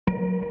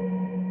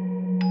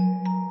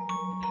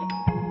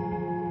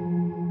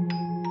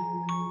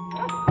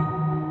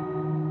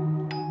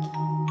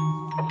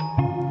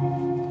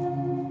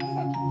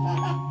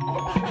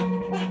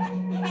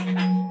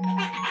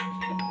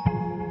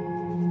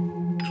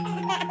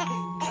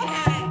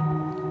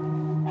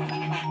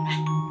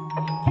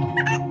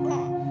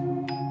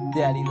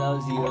Daddy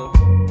loves you.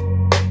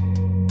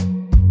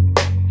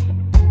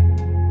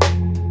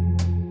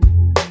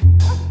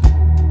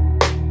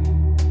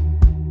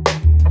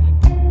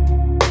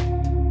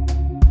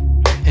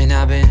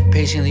 I've been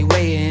patiently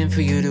waiting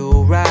for you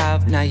to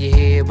arrive. Now you're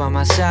here by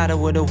my side, I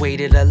would've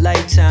waited a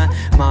lifetime.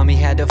 Mommy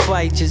had to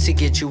fight just to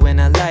get you in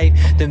her life.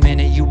 The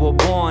minute you were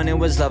born, it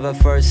was love at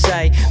first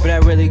sight. But I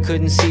really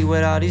couldn't see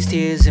with all these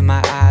tears in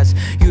my eyes.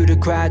 You'd have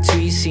cried till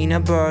you seen the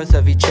birth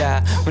of your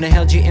child. When I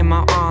held you in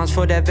my arms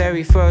for that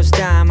very first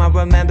time, I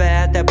remember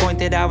at that point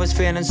that I was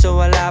feeling so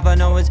alive. I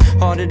know it's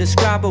hard to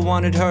describe, but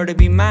wanted her to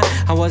be mine.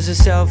 I was a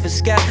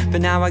selfish guy,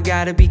 but now I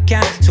gotta be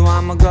kind. So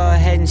I'ma go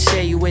ahead and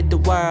share you with the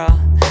world.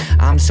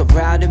 I'm so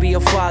proud to be a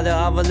father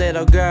of a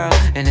little girl.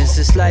 And it's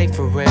this life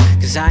for real,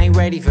 cause I ain't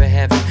ready for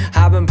heaven.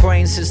 I've been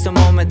praying since the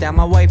moment that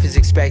my wife is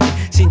expecting.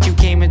 Since you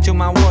came into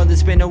my world,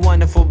 it's been a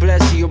wonderful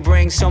blessing. You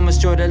bring so much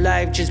joy to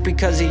life just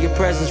because of your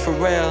presence for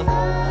real.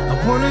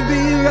 I wanna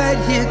be right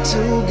here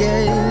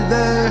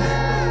together,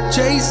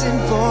 chasing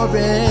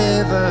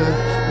forever,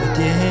 with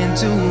your hand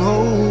to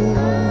hold.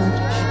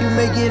 You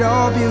make it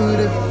all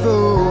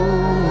beautiful,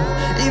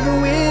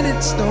 even when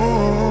it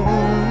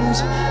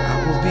storms. I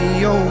will be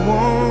your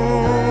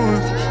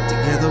warmth,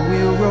 together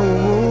we'll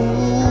roll.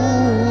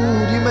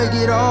 You make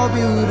it all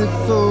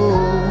beautiful,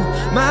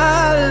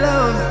 my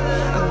love.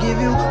 I'll give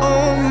you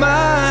all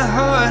my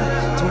heart,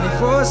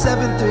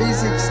 24/7,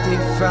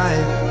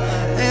 365,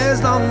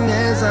 as long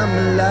as I'm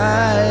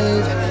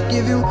alive.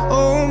 Give you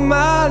all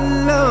my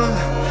love,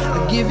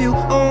 I'll give you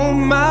all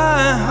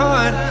my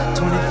heart,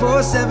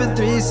 24/7,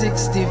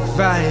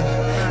 365,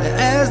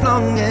 as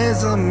long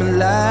as I'm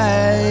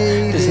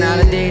alive. There's not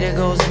a day that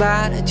goes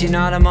by that you're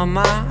not on my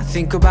mind. I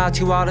think about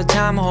you all the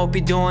time, I hope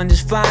you're doing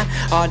just fine.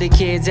 All the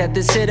kids at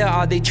the city,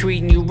 are they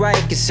treating you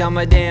right? Cause some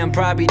of them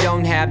probably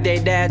don't have their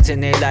dads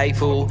in their life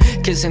who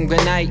kiss them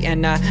goodnight.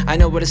 And I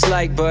know what it's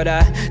like, but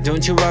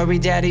don't you worry,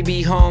 daddy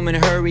be home in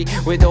a hurry.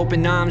 With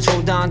open arms,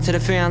 hold on to the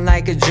feeling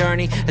like a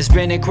journey. It's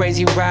been a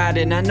crazy ride,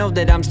 and I know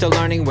that I'm still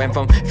learning. Went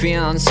from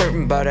feeling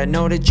uncertain, but I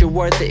know that you're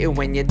worth it. And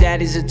when your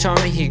daddy's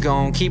determined, he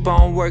gon' keep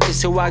on working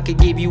so I could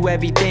give you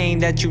everything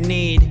that you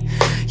need.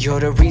 You're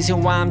the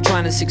reason why I'm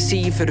trying to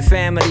succeed for the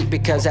family,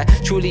 because I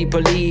truly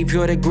believe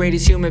you're the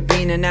greatest human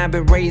being. And I've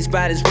been raised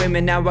by this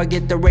women, now I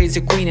get to raise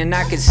a queen. And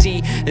I can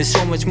see there's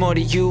so much more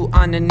to you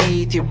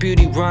underneath. Your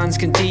beauty runs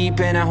deep,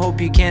 and I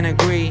hope you can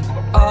agree.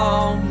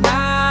 All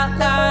my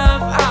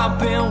life I've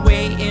been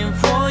waiting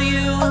for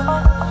you,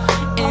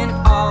 and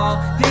all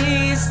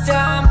this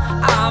time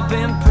I've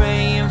been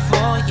praying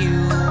for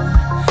you.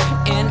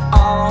 And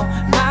all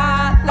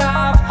my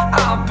life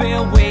I've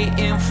been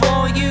waiting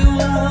for you,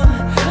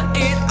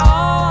 and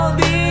all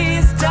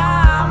this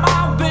time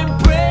I've been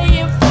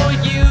praying for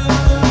you.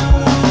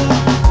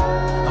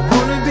 I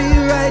wanna be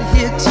right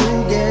here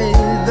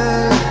together,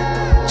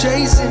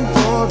 chasing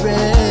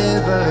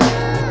forever,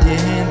 with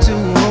your hand to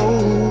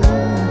hold.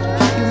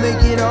 You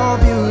make it all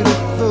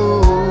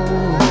beautiful,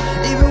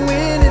 even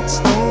when it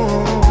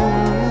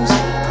storms.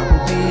 I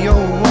will be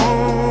your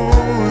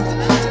warmth,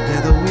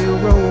 together we'll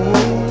roll.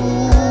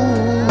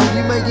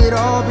 You make it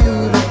all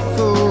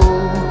beautiful,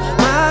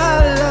 my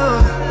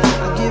love.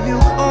 I'll give you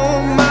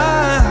all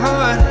my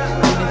heart,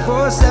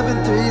 24/7,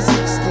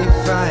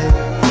 365,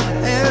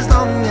 as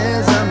long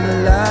as I'm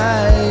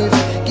alive.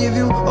 Give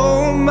you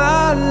all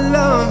my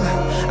love,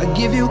 I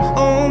give you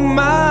all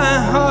my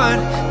heart,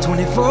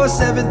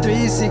 24/7,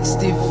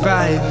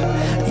 365,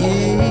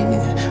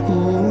 yeah.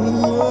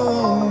 Ooh.